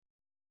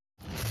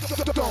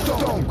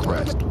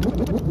Stonecrest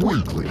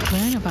Weekly.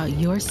 Learn about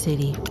your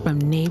city from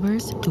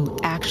neighbors who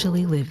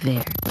actually live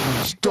there.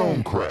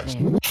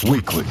 Stonecrest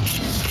Weekly.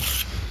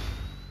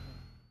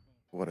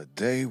 What a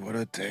day, what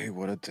a day,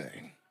 what a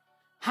day.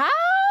 Howling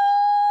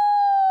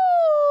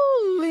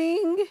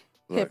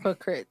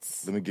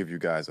Hypocrites. Let me give you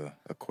guys a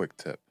quick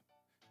tip.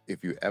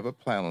 If you ever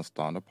plan on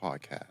starting a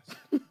podcast,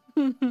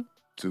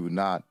 do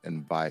not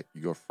invite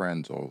your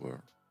friends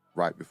over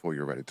right before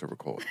you're ready to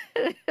record.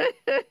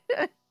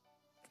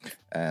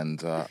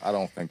 And I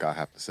don't think I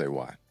have to say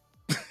why.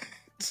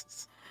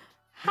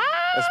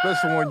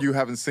 Especially when you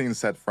haven't seen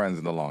said friends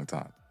in a long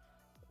time.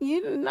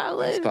 You do not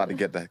let I started to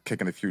get that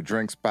kicking a few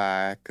drinks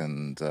back,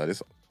 and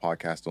this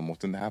podcast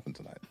almost didn't happen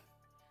tonight.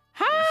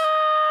 Howling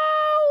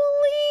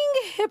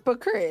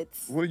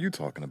Hypocrites. What are you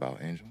talking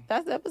about, Angel?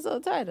 That's the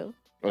episode title.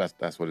 Oh,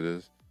 that's what it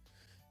is?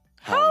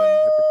 Howling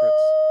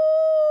Hypocrites?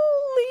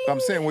 I'm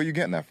saying, where you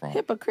getting that from?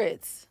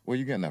 Hypocrites. Where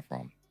you getting that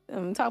from?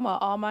 I'm talking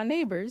about all my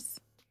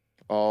neighbors.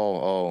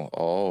 Oh,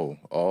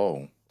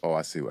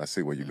 I see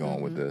where you're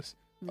going with this.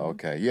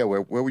 Okay. Yeah,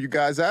 where were you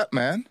guys at,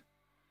 man?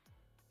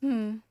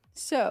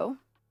 So,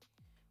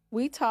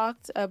 we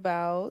talked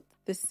about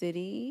the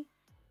city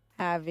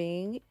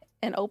having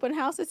an open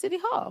house at City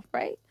Hall,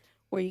 right?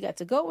 Where you got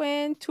to go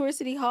in, tour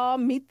City Hall,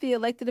 meet the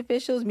elected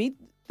officials, meet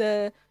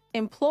the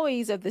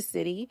employees of the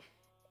city,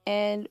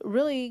 and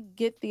really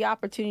get the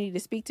opportunity to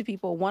speak to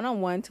people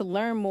one-on-one, to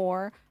learn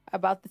more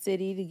about the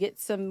city, to get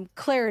some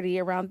clarity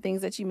around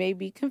things that you may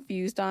be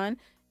confused on.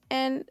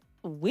 And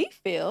we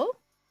feel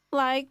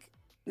like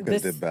We could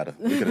have did better.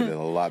 We could have did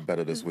a lot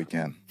better this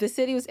weekend. the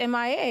city was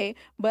MIA,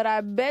 but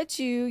I bet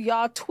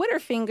y'all Twitter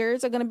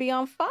fingers are going to be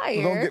on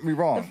fire. Don't get me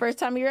wrong. The first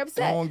time you're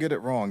upset. Don't get it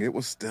wrong. It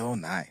was still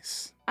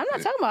nice. I'm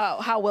not talking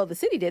about how well the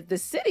city did. The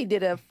city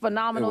did a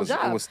phenomenal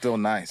job. It was still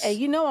nice. And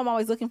you know I'm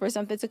always looking for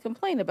something to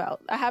complain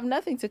about. I have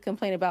nothing to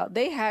complain about.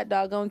 They had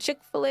doggone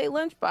Chick-fil-A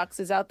lunch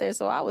boxes out there,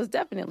 so I was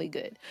definitely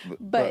good.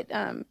 But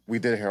we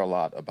did hear a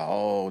lot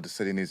about, the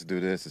city needs to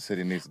do this, the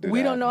city needs to do that.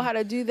 we don't know how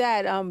to do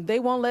that. They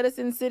won't let us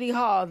in City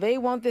Hall. They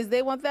want this,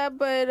 they want that,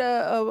 but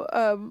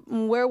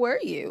where were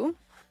you?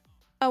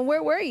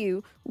 Where were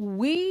you?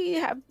 We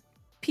have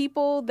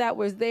people that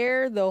was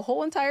there the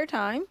whole entire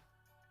time.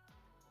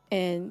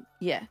 And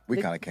yeah.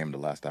 We kind of came the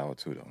last hour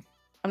too, though.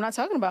 I'm not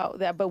talking about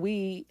that, but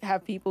we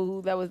have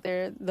people that was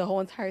there the whole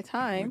entire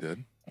time. We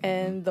did.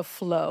 And the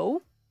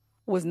flow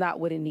was not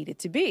what it needed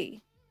to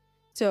be.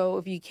 So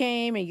if you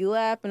came and you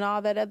left and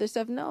all that other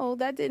stuff, no,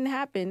 that didn't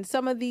happen.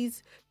 Some of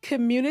these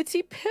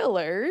community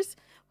pillars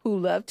who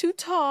love to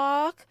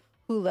talk,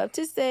 who love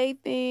to say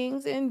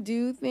things and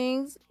do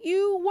things,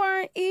 you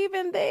weren't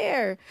even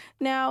there.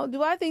 Now,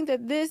 do I think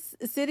that this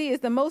city is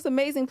the most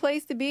amazing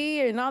place to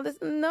be and all this?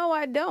 No,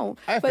 I don't.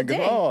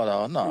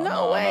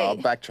 No, way.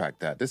 Backtrack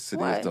that. This city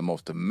What? is the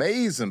most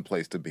amazing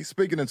place to be.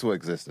 Speaking into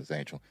existence,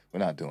 Angel. We're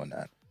not doing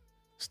that.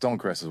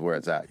 Stonecrest is where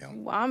it's at, yo.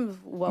 And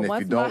if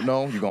Once you don't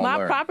know, you're going to my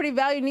learn. property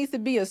value needs to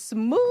be a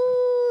smooth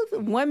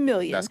 1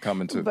 million. That's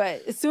coming too.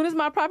 But as soon as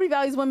my property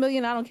value is 1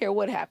 million, I don't care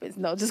what happens.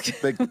 No, just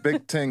kidding.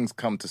 Big things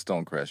come to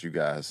Stonecrest. You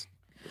guys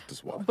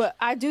just watch. But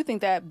I do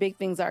think that big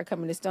things are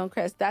coming to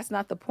Stonecrest. That's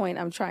not the point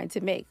I'm trying to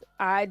make.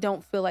 I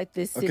don't feel like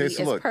this city is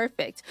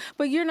perfect.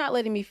 But you're not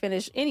letting me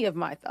finish any of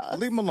my thoughts.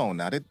 Leave them alone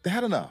now. They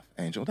had enough,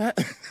 Angel.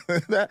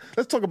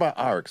 Let's talk about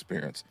our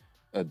experience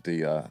at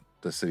the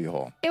City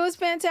Hall. It was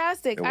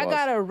fantastic. I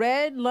got a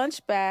red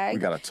lunch bag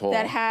We got a tour.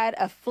 that had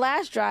a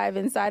flash drive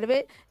inside of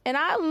it. And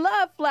I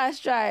love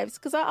flash drives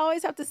because I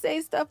always have to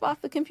save stuff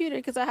off the computer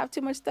because I have too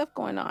much stuff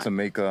going on.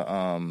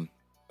 Tamika,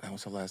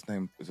 what's her last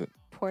name? Is it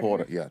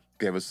Porter? Yeah,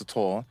 gave us a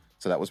tour.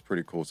 So that was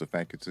pretty cool. So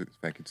thank you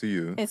to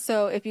you. And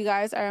so if you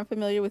guys are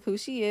unfamiliar with who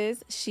she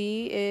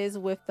is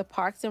with the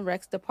Parks and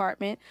Recs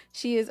department.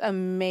 She is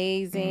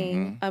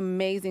amazing,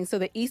 amazing. So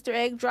the Easter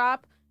egg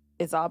drop,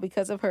 it's all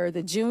because of her.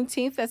 The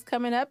Juneteenth that's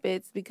coming up,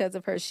 it's because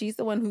of her. She's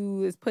the one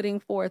who is putting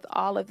forth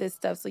all of this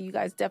stuff. So you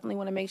guys definitely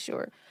want to make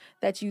sure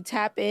that you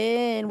tap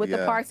in with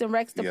the Parks and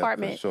Recs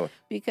department. For sure.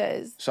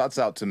 Because shouts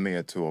out to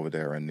Mia too over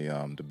there in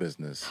the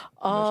business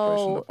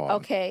administration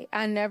department. Okay.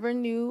 I never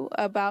knew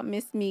about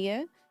Miss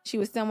Mia. She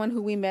was someone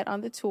who we met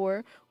on the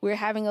tour. We're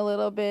having a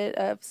little bit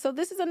of... So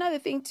this is another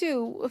thing,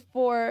 too,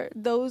 for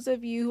those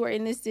of you who are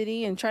in this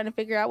city and trying to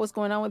figure out what's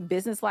going on with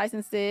business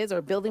licenses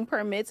or building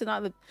permits and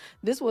all that.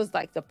 This was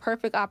like the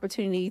perfect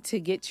opportunity to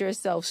get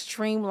yourself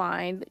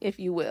streamlined, if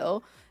you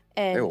will,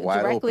 and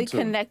directly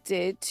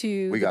connected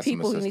to the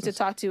people who need to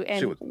talk to.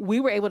 And we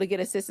were able to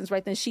get assistance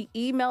right then. She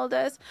emailed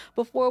us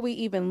before we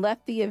even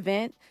left the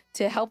event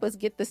to help us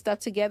get the stuff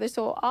together.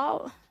 So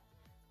all...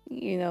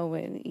 You know,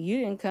 when you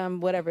didn't come,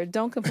 whatever,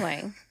 don't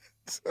complain.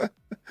 But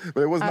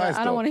it was nice,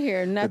 I don't want to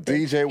hear nothing.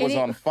 The DJ was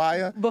on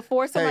fire.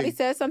 Before somebody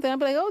says something, I'll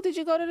be like, oh, did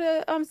you go to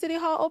the City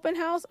Hall open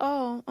house?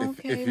 Oh,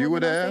 okay. If you were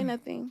there,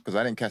 because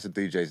I didn't catch the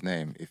DJ's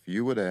name. If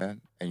you were there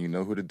and you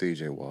know who the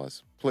DJ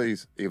was,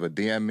 please either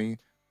DM me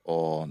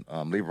or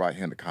leave right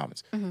here in the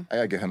comments. I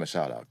got to give him a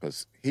shout out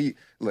because it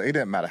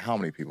didn't matter how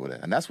many people were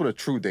there. And that's what a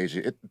true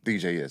DJ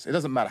is. It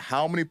doesn't matter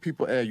how many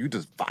people there, you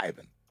just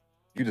vibing.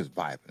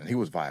 And he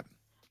was vibing.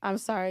 I'm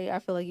sorry. I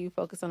feel like you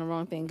focused on the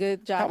wrong thing.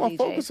 Good job, How am I DJ.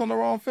 focused on the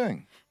wrong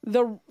thing?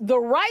 The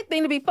right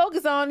thing to be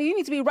focused on, you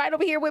need to be right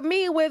over here with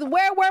me with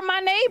where were my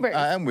neighbors?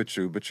 I am with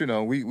you, but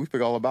we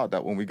figured all about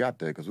that when we got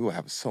there because we were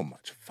having so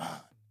much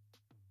fun.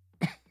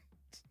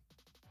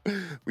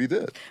 We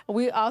did.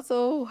 We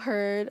also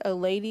heard a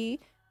lady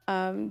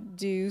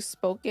do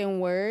spoken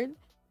word.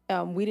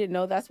 We didn't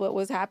know that's what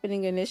was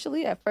happening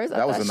initially. At first,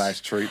 That was a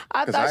nice treat.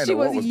 I 'cause thought didn't she know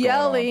what was going on.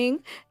 yelling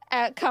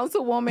at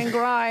Councilwoman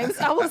Grimes.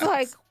 I was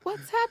like,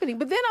 what's happening?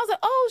 But then I was like,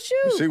 oh,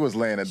 shoot. She was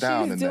laying it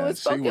down She's in doing there.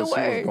 She spoken was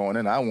word. going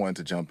in. I wanted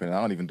to jump in.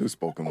 I don't even do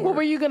spoken word. What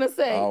were you going to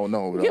say? Oh,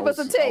 no. Give us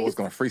a I was taste.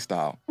 going to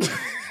freestyle.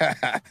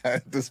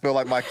 This felt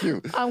like my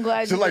cue. I'm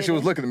glad She you like she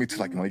was didn't. looking at me. She's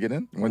like, you want to get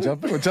in? You want to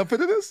jump in? You want to jump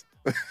into this?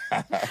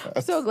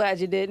 I'm so glad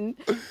you didn't.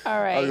 All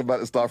I was right. about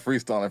to start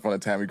freestyling in front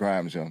of Tammy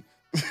Grimes, yo.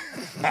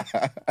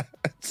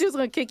 She was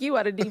going to kick you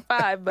out of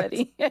D5,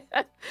 buddy.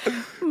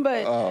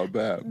 But Oh,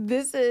 man.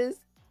 this is,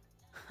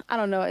 I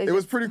don't know. It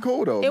was pretty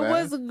cool, though, It man.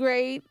 was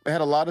great. They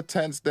had a lot of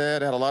tents there.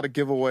 They had a lot of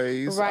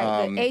giveaways.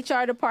 Right. The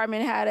HR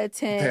department had a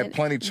tent. They had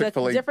plenty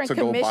Chick-fil-A The different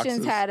to-go commissions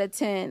boxes. had a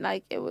tent.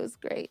 Like, it was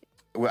great.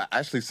 Well,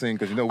 actually seen,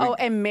 because, Oh,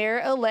 and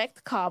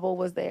Mayor-elect Cobble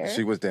was there.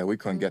 she was there. We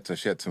couldn't get to,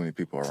 she had too many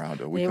people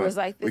around her. We It couldn't, was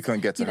like this, we couldn't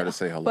get to you her know, to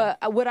say hello.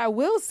 But what I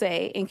will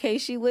say, in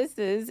case she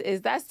listens,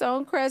 is that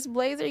Stonecrest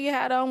blazer you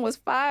had on was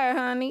fire,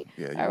 honey.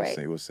 Yeah, All right.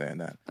 you was saying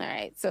that. All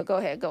right. So go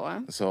ahead. Go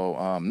on. So,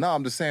 no,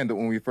 I'm just saying that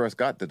when we first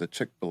got there, the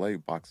Chick-fil-A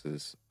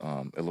boxes,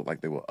 it looked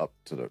like they were up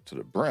to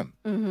the brim.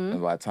 Mm-hmm.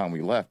 And by the time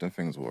we left, them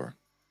things were,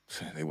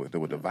 they were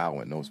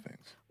devouring those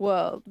things.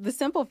 Well, the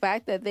simple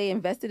fact that they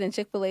invested in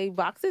Chick-fil-A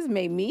boxes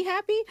made me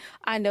happy.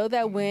 I know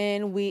that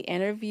when we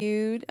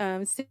interviewed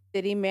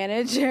city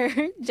manager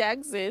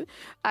Jackson,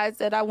 I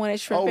said I wanted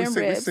shrimp and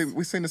ribs.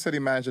 we seen the city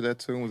manager there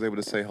too and was able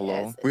to say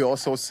hello. Yes. We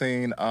also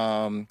seen,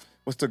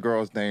 what's the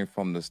girl's name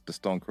from the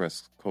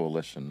Stonecrest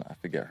Coalition? I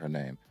forget her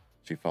name.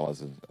 She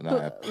follows us, and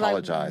I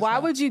apologize. Why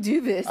now. would you do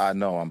this? I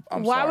know,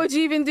 I'm Why sorry. would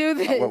you even do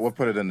this? We'll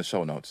put it in the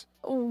show notes.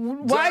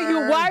 Why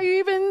are you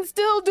even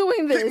still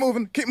doing this?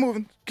 Keep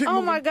moving.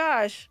 Oh my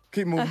gosh.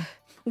 Keep moving.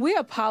 We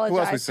apologize. Who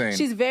else we seen?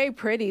 She's very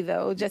pretty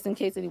though, just in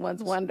case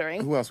anyone's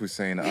wondering. Who else we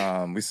seen?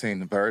 We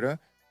seen Verda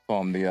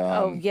from the.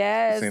 Oh,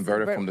 yes. We seen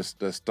Verda from the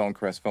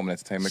Stonecrest Film and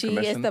Entertainment She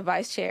Commission. is the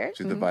vice chair.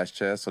 She's the vice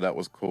chair, so that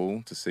was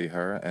cool to see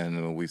her.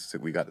 And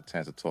we got the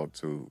chance to talk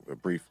to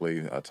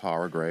briefly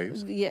Tara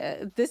Graves.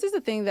 Yeah, this is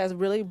the thing that's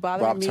really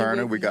bothering Bob me.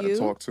 Turner, with we got you. to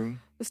talk to.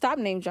 Stop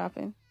name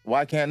dropping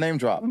Why can't name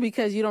drop?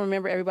 because you don't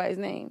remember everybody's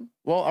name.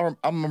 Well,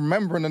 I'm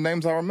remembering the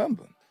names I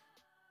remember.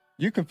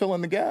 You can fill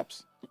in the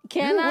gaps.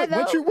 Can I though?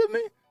 Weren't you with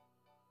me?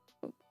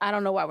 I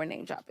don't know why we're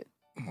name dropping.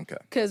 Okay.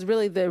 Because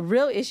really, the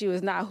real issue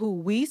is not who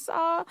we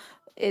saw;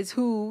 it's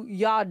who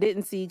y'all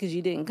didn't see because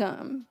you didn't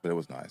come. But it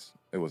was nice.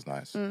 It was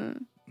nice.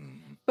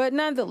 But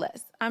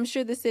nonetheless, I'm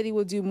sure the city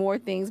will do more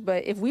things.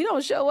 But if we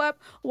don't show up,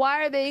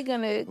 why are they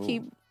gonna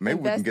keep Maybe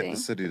investing? we can get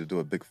the city to do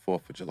a big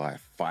 4th of July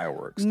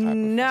fireworks type of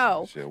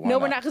No, thing. Shit, why no,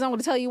 we're not. Because I'm going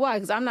to tell you why.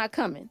 Because I'm not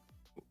coming.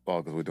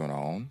 Oh, because we're doing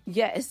our own?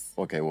 Yes,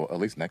 Okay, well, at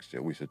least next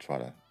year we should try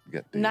to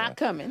get the... not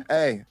coming.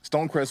 Hey,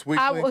 Stonecrest Weekly.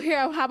 I will here.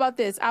 How about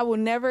this? I will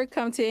never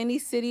come to any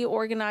city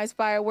organized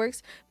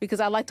fireworks because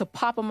I like to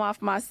pop them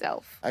off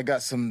myself. I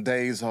got some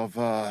days of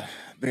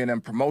being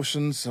in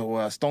promotion, so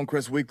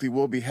Stonecrest Weekly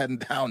will be heading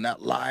down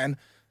that line.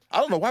 I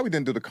don't know why we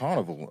didn't do the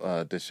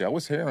carnival this year. I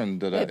was hearing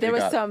that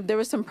there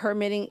was some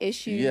permitting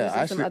issues. Yeah,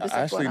 and some other I stuff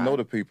actually going know on.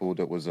 the people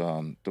that was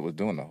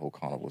doing the whole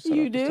carnival setup.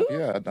 You and do? stuff.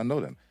 Yeah, I know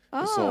them.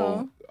 And Oh.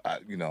 so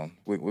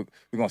we're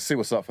gonna see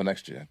what's up for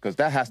next year because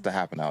that has to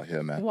happen out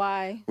here, man.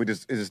 Why? I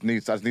just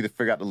need to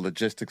figure out the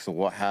logistics of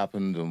what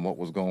happened and what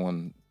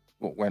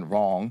went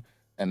wrong,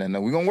 and then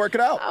we're gonna work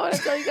it out. I want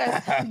to tell you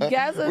guys,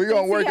 Gaza We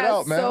gonna work it has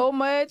out, man. so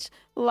much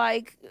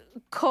like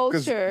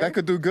Because culture. that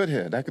could do good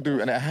here.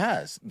 And it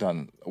has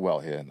done well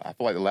here. I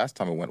feel like the last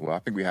time it went well. I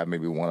think we had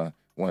maybe one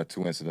or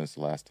two incidents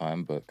the last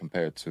time, but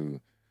compared to,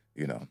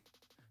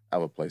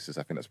 other places,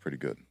 I think that's pretty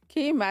good.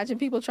 Can you imagine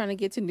people trying to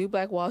get to New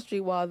Black Wall Street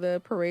while the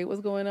parade was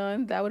going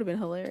on? That would have been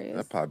hilarious.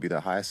 That'd probably be the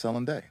highest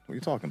selling day. What are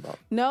you talking about?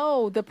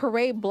 No, the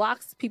parade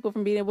blocks people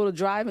from being able to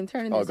drive and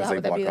turn in Oh, this. because How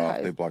would that be the they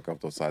highest? block off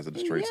those sides of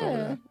the streets over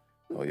there.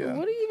 Oh yeah.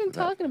 What are you even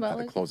talking about? Had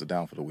to Like, close it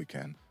down for the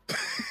weekend.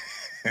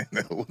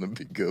 That wouldn't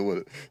be good, would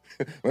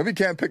it? Maybe you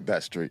can't pick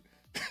that street.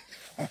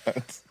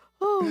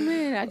 oh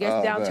man, I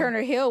guess down man.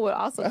 Turner Hill would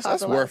also cause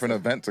That's a lot worth of an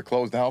event to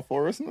close down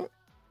for, isn't it?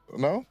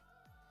 No?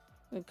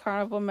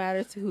 Carnival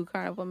matters to who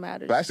Carnival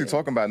matters. But actually, to.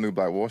 talking about New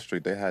Black Wall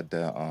Street, they had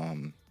their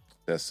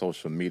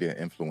social media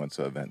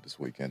influencer event this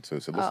weekend too.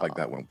 So it looks like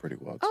that went pretty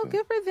well too. Oh,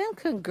 good for them! Yeah,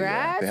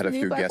 Congrats. they had a New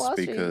few Black guest Wall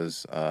Street.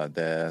 speakers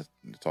there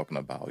talking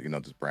about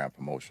just brand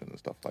promotion and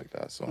stuff like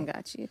that. So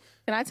Got you.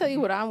 Can I tell you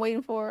what I'm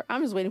waiting for?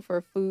 I'm just waiting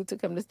for food to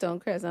come to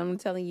Stonecrest. I'm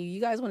telling you,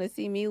 you guys want to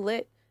see me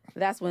lit?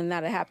 That's when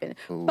that'll happen.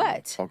 food,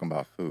 But talking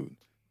about food.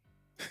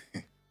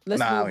 let's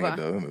nah, move we on.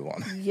 ain't move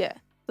on. Yeah,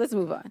 let's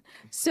move on.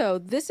 So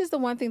this is the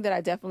one thing that I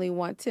definitely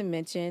want to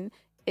mention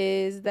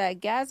is that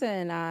Gaza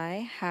and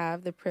I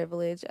have the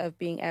privilege of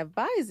being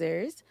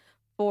advisors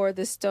for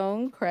the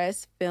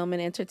Stonecrest Film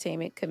and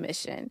Entertainment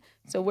Commission.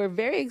 So we're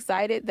very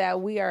excited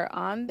that we are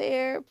on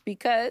there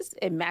because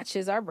it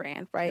matches our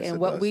brand, right? Yes, and it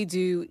what does. we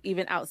do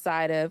even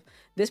outside of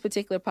this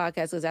particular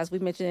podcast, because as we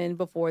mentioned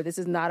before, this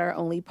is not our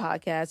only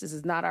podcast. This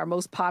is not our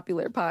most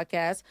popular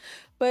podcast.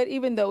 But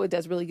even though it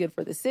does really good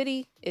for the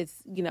city,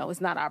 it's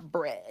not our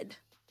bread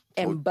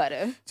and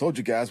butter. Told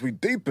you guys, we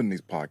deep in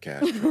these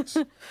podcast tricks.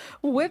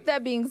 With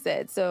that being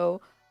said, so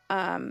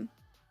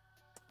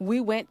we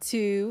went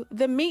to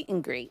the meet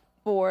and greet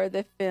for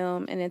the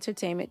Film and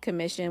Entertainment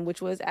Commission,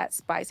 which was at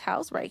Spice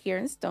House right here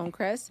in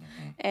Stonecrest.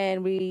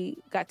 And we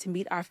got to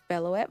meet our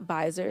fellow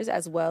advisors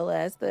as well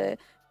as the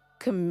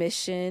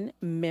commission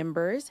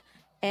members.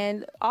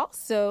 And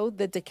also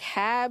the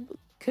DeKalb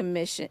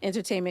Commission,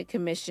 Entertainment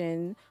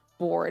Commission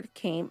board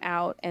came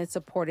out and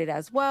supported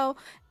as well.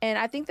 And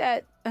I think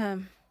that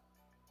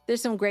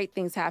there's some great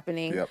things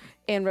happening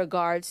in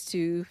regards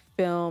to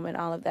film and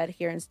all of that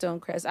here in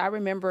Stonecrest. I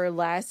remember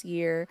last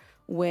year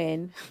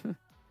when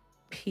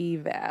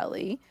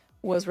P-Valley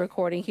was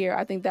recording here.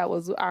 I think that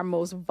was our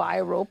most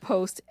viral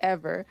post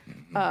ever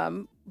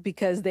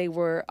because they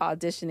were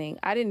auditioning.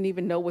 I didn't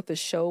even know what the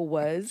show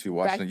was. You're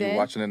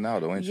watching it now,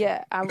 though, ain't you?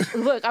 Yeah. I'm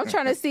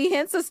trying to see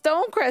hints of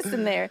Stonecrest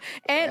in there.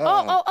 And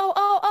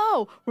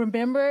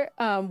remember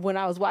when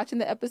I was watching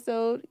the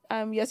episode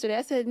yesterday,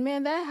 I said,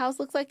 man, that house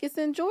looks like it's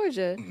in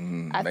Georgia.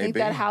 I think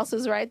that house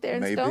is right there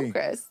in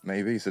Stonecrest.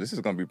 Maybe. So this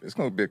is going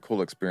to be a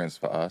cool experience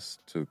for us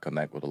to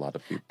connect with a lot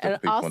of people. And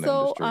people in the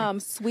also,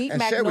 industry. Sweet and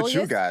Magnolias.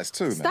 share with you guys,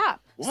 too, man.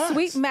 Stop. What?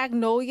 Sweet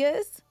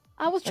Magnolias.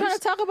 I was trying to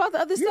talk about the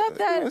other stuff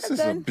that... This is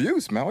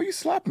abuse, man. Why are you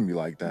slapping me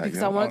like that?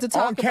 Because I wanted to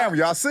talk on camera.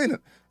 Y'all seen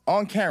it.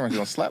 On camera, you're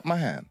going to slap my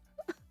hand.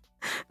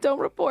 Don't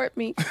report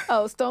me.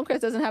 Oh, Stonecrest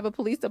doesn't have a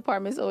police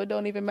department, so it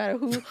don't even matter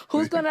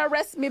who's going to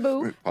arrest me,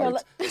 boo. Probably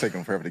take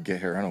them forever to get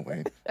here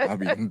anyway. I'll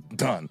be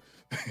done.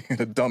 You're going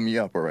to dumb me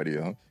up already,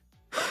 huh?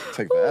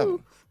 Take forever.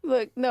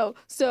 Look, no.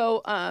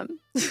 So,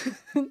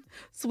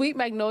 Sweet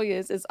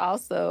Magnolias is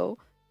also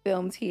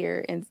filmed here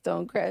in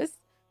Stonecrest.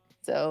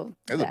 So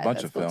there's a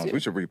bunch of films. Too.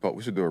 We should repost.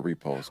 We should do a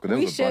repost.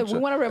 We should. We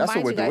want to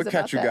remind you guys We'll about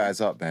catch you that. guys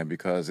up, man,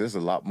 because there's a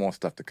lot more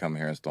stuff to come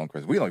here in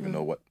Stonecrest. We don't even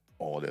know what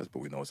all it is, but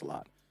we know it's a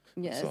lot.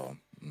 Yes. So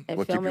and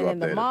we'll keep you filming in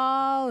the updated.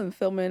 mall and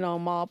filming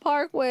on Mall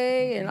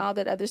Parkway and all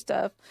that other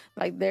stuff.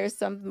 Like there's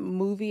some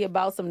movie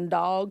about some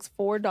dogs,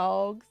 4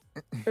 dogs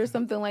or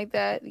something like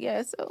that.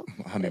 Yeah. So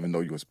I didn't even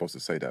know you were supposed to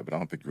say that, but I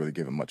don't think you really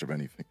gave him much of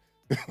anything.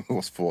 It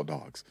was 4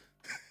 dogs.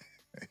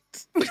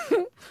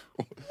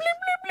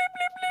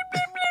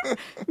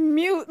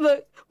 Mute.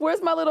 Look,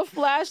 where's my little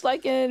flash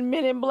like in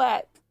Men in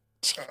Black?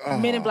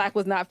 Men in Black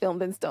was not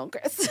filmed in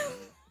Stonecrest.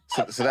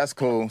 So that's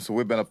cool. So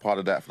we've been a part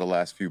of that for the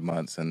last few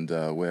months, and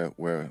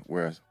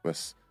we're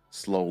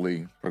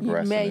slowly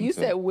progressing. Man, you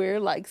said we're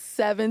like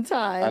 7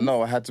 times. I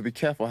know. I had to be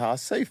careful how I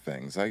say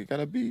things. I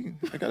gotta be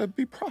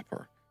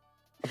proper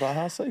about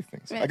how I say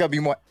things. Man, I gotta be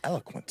more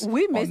eloquent.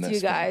 We missed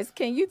you guys. One.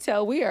 Can you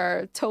tell we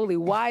are totally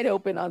wide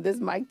open on this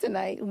mic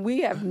tonight?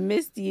 We have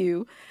missed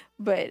you,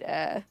 but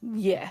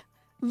yeah.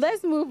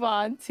 Let's move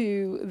on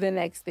to the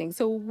next thing.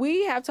 So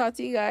we have talked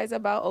to you guys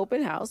about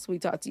Open House. We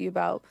talked to you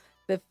about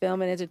the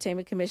Film and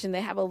Entertainment Commission. They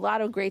have a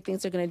lot of great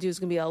things they're going to do. There's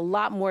going to be a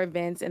lot more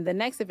events. And the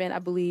next event, I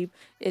believe,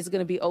 is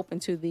going to be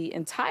open to the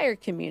entire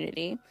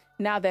community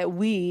now that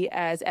we,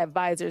 as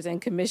advisors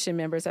and commission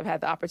members, have had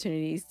the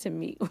opportunities to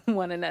meet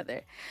one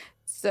another.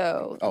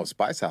 So,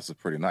 Spice House is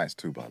pretty nice,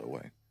 too, by the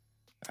way.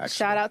 Actually.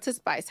 Shout out to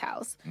Spice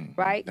House,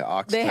 right? The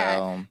Oxtail. They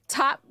had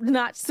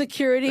top-notch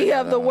security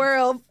of the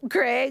world,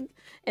 Craig.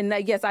 And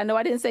yes, I know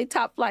I didn't say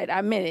top flight.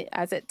 I meant it.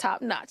 I said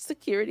top-notch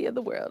security of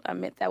the world. I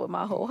meant that with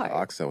my whole heart. The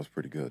Oxtail was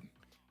pretty good.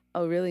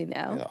 Oh, really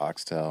now? Yeah, the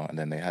Oxtail. And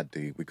then they had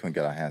we couldn't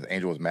get our hands.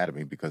 Angel was mad at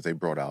me because they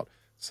brought out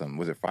some,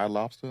 was it fried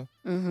lobster?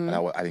 And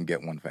I didn't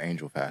get one for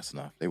Angel fast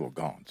enough. They were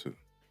gone, too.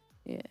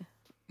 Yeah.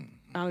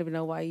 I don't even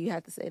know why you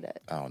had to say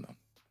that. I don't know.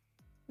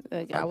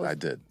 Like, I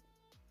did.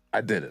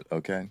 I did it,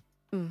 okay?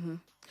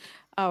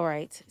 All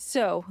right.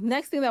 So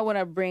next thing that I want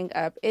to bring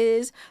up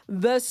is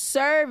the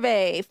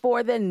survey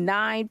for the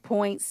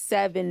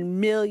 $9.7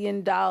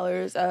 million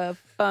of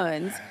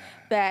funds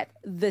that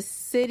the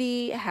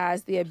city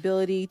has the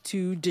ability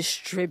to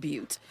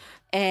distribute.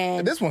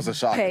 And this one's a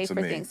shocker pay to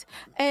for me. things.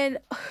 And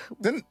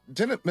Didn't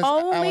Miss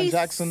only Alan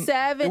Jackson?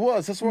 7 It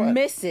was. That's right.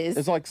 Mrs.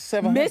 It's like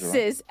 700.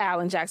 Mrs. Right?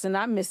 Alan Jackson,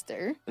 not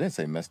Mr. I didn't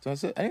say Mister. I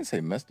didn't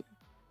say Mister.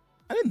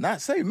 I did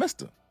not say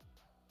Mister.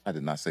 I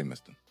did not say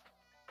Mister.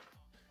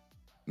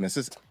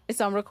 Mrs.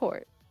 It's on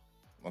record.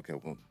 Okay,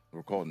 well,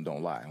 recording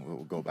don't lie.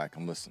 We'll go back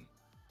and listen.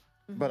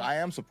 But I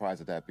am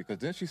surprised at that because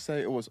didn't she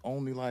say it was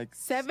only like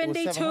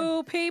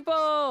 72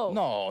 people.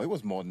 No, it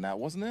was more than that,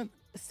 wasn't it?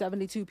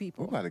 72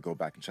 people. We got to go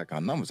back and check our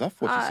numbers. I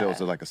thought she said it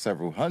was like a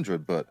several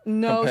hundred, but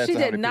no, compared she to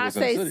how did many not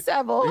people was in say the city.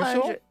 several You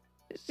hundred. sure?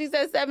 She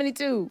said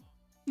 72.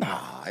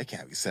 Nah, it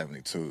can't be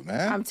 72,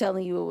 man. I'm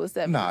telling you, it was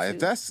 72. Nah, if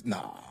that's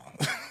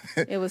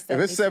It was 72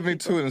 if it's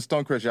 72 people. in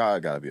Stonecrest, y'all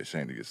gotta be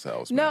ashamed of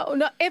yourselves. Man.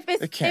 No. If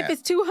can't.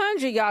 it's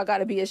 200, y'all got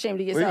to be ashamed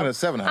of yourself. even at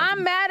 700.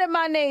 I'm mad at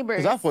my neighbors.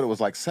 Because I thought it was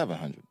like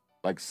 700.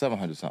 like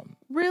 700 something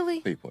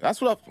Really? people.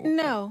 That's what I.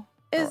 No,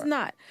 it's right.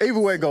 not. Either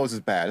way it goes,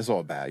 it's bad. It's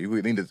all bad.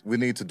 We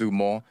need to do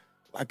more.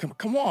 Like,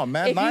 come on,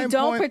 man. If you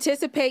don't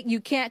participate,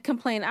 you can't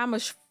complain. I'm a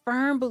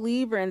firm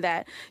believer in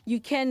that. You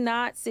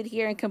cannot sit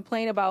here and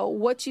complain about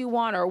what you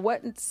want or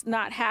what's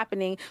not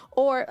happening.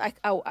 Or like,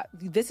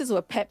 this is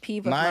a pet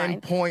peeve of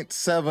mine.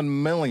 9.7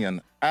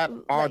 million at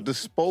our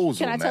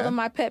disposal. Can I tell them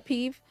my pet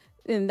peeve?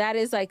 And that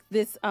is like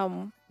this.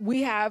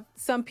 We have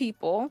some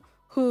people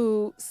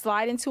who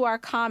slide into our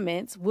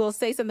comments. We'll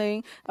say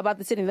something about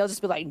the city, and they'll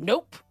just be like,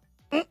 "Nope,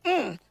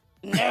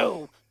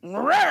 no,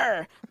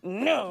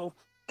 no."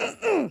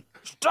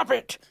 Stop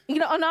it. You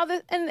know, and all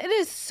this, and it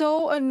is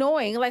so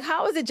annoying. Like,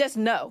 how is it just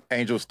no?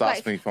 Angel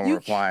stops me from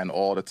replying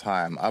all the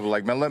time. I'm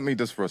like, man, let me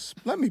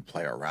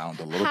play around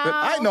a little bit.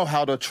 I know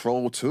how to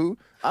troll too.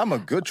 I'm a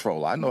good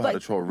troll. I know how to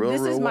troll real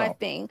well. This is my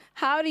thing.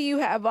 How do you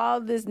have all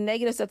this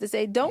negative stuff to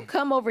say? Don't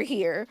come over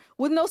here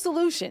with no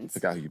solutions.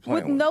 Look out who you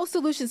playing with. No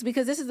solutions,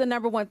 because this is the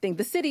number one thing.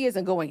 The city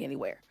isn't going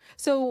anywhere.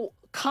 So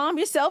calm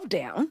yourself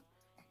down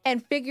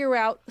and figure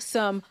out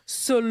some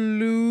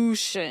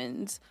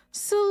solutions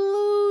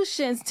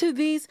to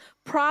these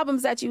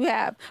problems that you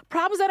have.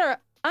 Problems that are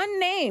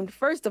unnamed,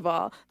 first of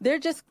all. They're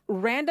just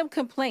random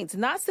complaints,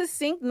 not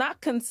succinct, not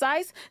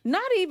concise,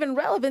 not even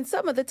relevant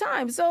some of the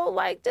time. So,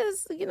 like,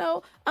 just,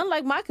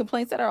 unlike my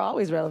complaints that are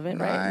always relevant,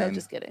 right? No,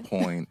 just kidding.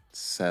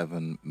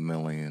 $9.7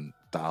 million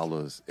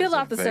Fill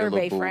out the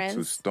survey, friends. To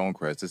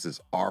Stonecrest. This is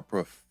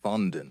ARPA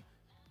funding.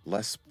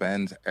 Let's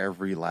spend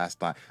every last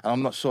dime. And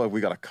I'm not sure if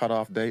we got a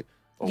cutoff date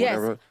or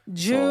whatever.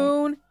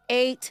 June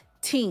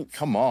 18th.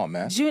 Come on,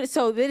 man.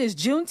 So it is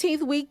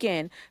Juneteenth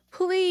weekend.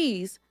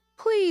 Please,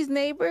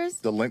 neighbors.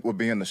 The link will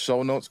be in the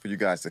show notes for you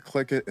guys to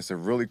click it. It's a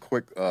really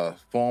quick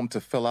form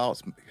to fill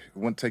out. It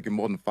wouldn't take you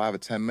more than 5 or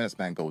 10 minutes,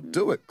 man. Go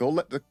do it. Go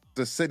let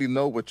the city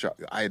know what your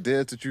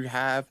ideas that you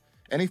have.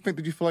 Anything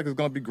that you feel like is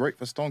going to be great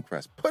for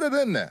Stonecrest. Put it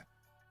in there.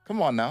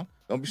 Come on now.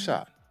 Don't be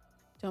shy.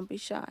 Don't be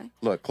shy.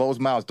 Look,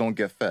 closed mouths don't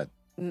get fed.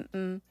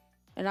 And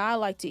I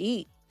like to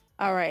eat.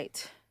 All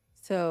right.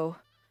 So,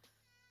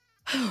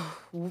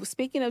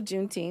 speaking of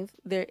Juneteenth,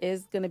 there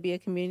is going to be a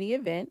community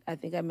event. I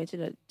think I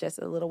mentioned it just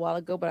a little while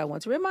ago, but I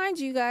want to remind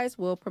you guys,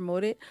 we'll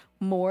promote it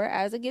more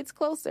as it gets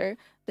closer.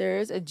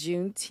 There's a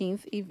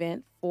Juneteenth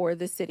event for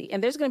the city.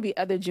 And there's going to be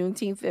other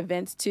Juneteenth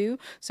events too.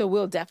 So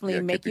we'll definitely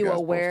make you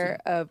aware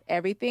of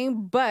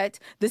everything. But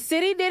the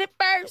city did it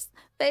first.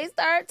 They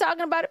started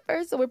talking about it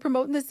first. So we're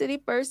promoting the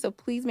city first. So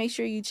please make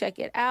sure you check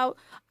it out.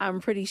 I'm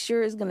pretty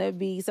sure it's going to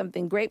be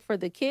something great for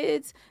the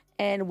kids.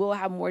 And we'll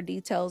have more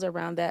details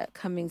around that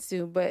coming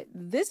soon. But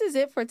this is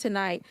it for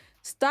tonight.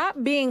 Stop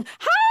being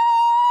howling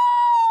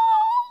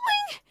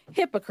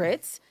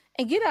hypocrites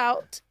and get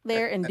out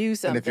there and do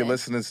something. And if you're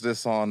listening to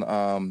this on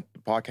the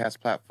podcast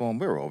platform,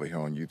 we're over here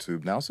on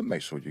YouTube now. So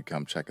make sure you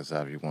come check us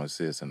out if you want to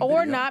see us in the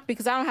Or video. not,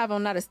 because I don't have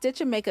on not a stitch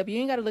of makeup. You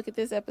ain't got to look at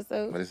this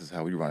episode. But this is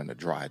how we run in the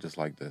dry, just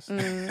like this,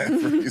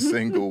 every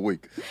single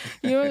week.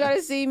 You ain't got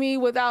to see me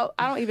without,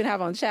 I don't even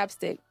have on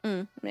chapstick.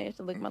 Man, I have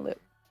to lick my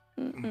lip.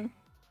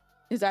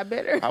 Is that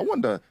better? I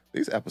wonder,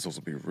 these episodes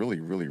will be really,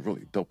 really,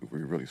 really dope if we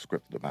really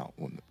scripted them out,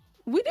 wouldn't it?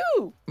 We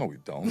do. No, we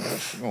don't.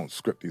 We don't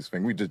script these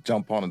things. We just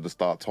jump on and just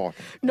start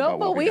talking. No,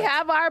 but we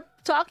have our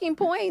talking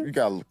points. We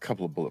got a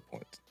couple of bullet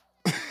points.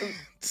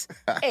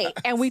 Hey,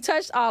 and we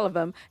touched all of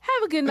them.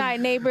 Have a good night,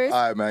 neighbors.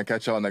 All right, man.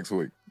 Catch y'all next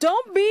week.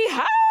 Don't be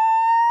howling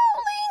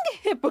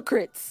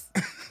hypocrites.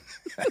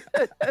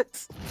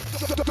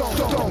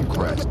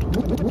 Stonecrest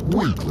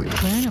Weekly.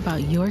 Learn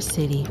about your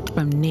city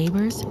from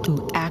neighbors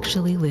who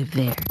actually live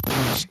there.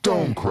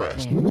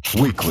 Stonecrest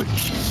Weekly.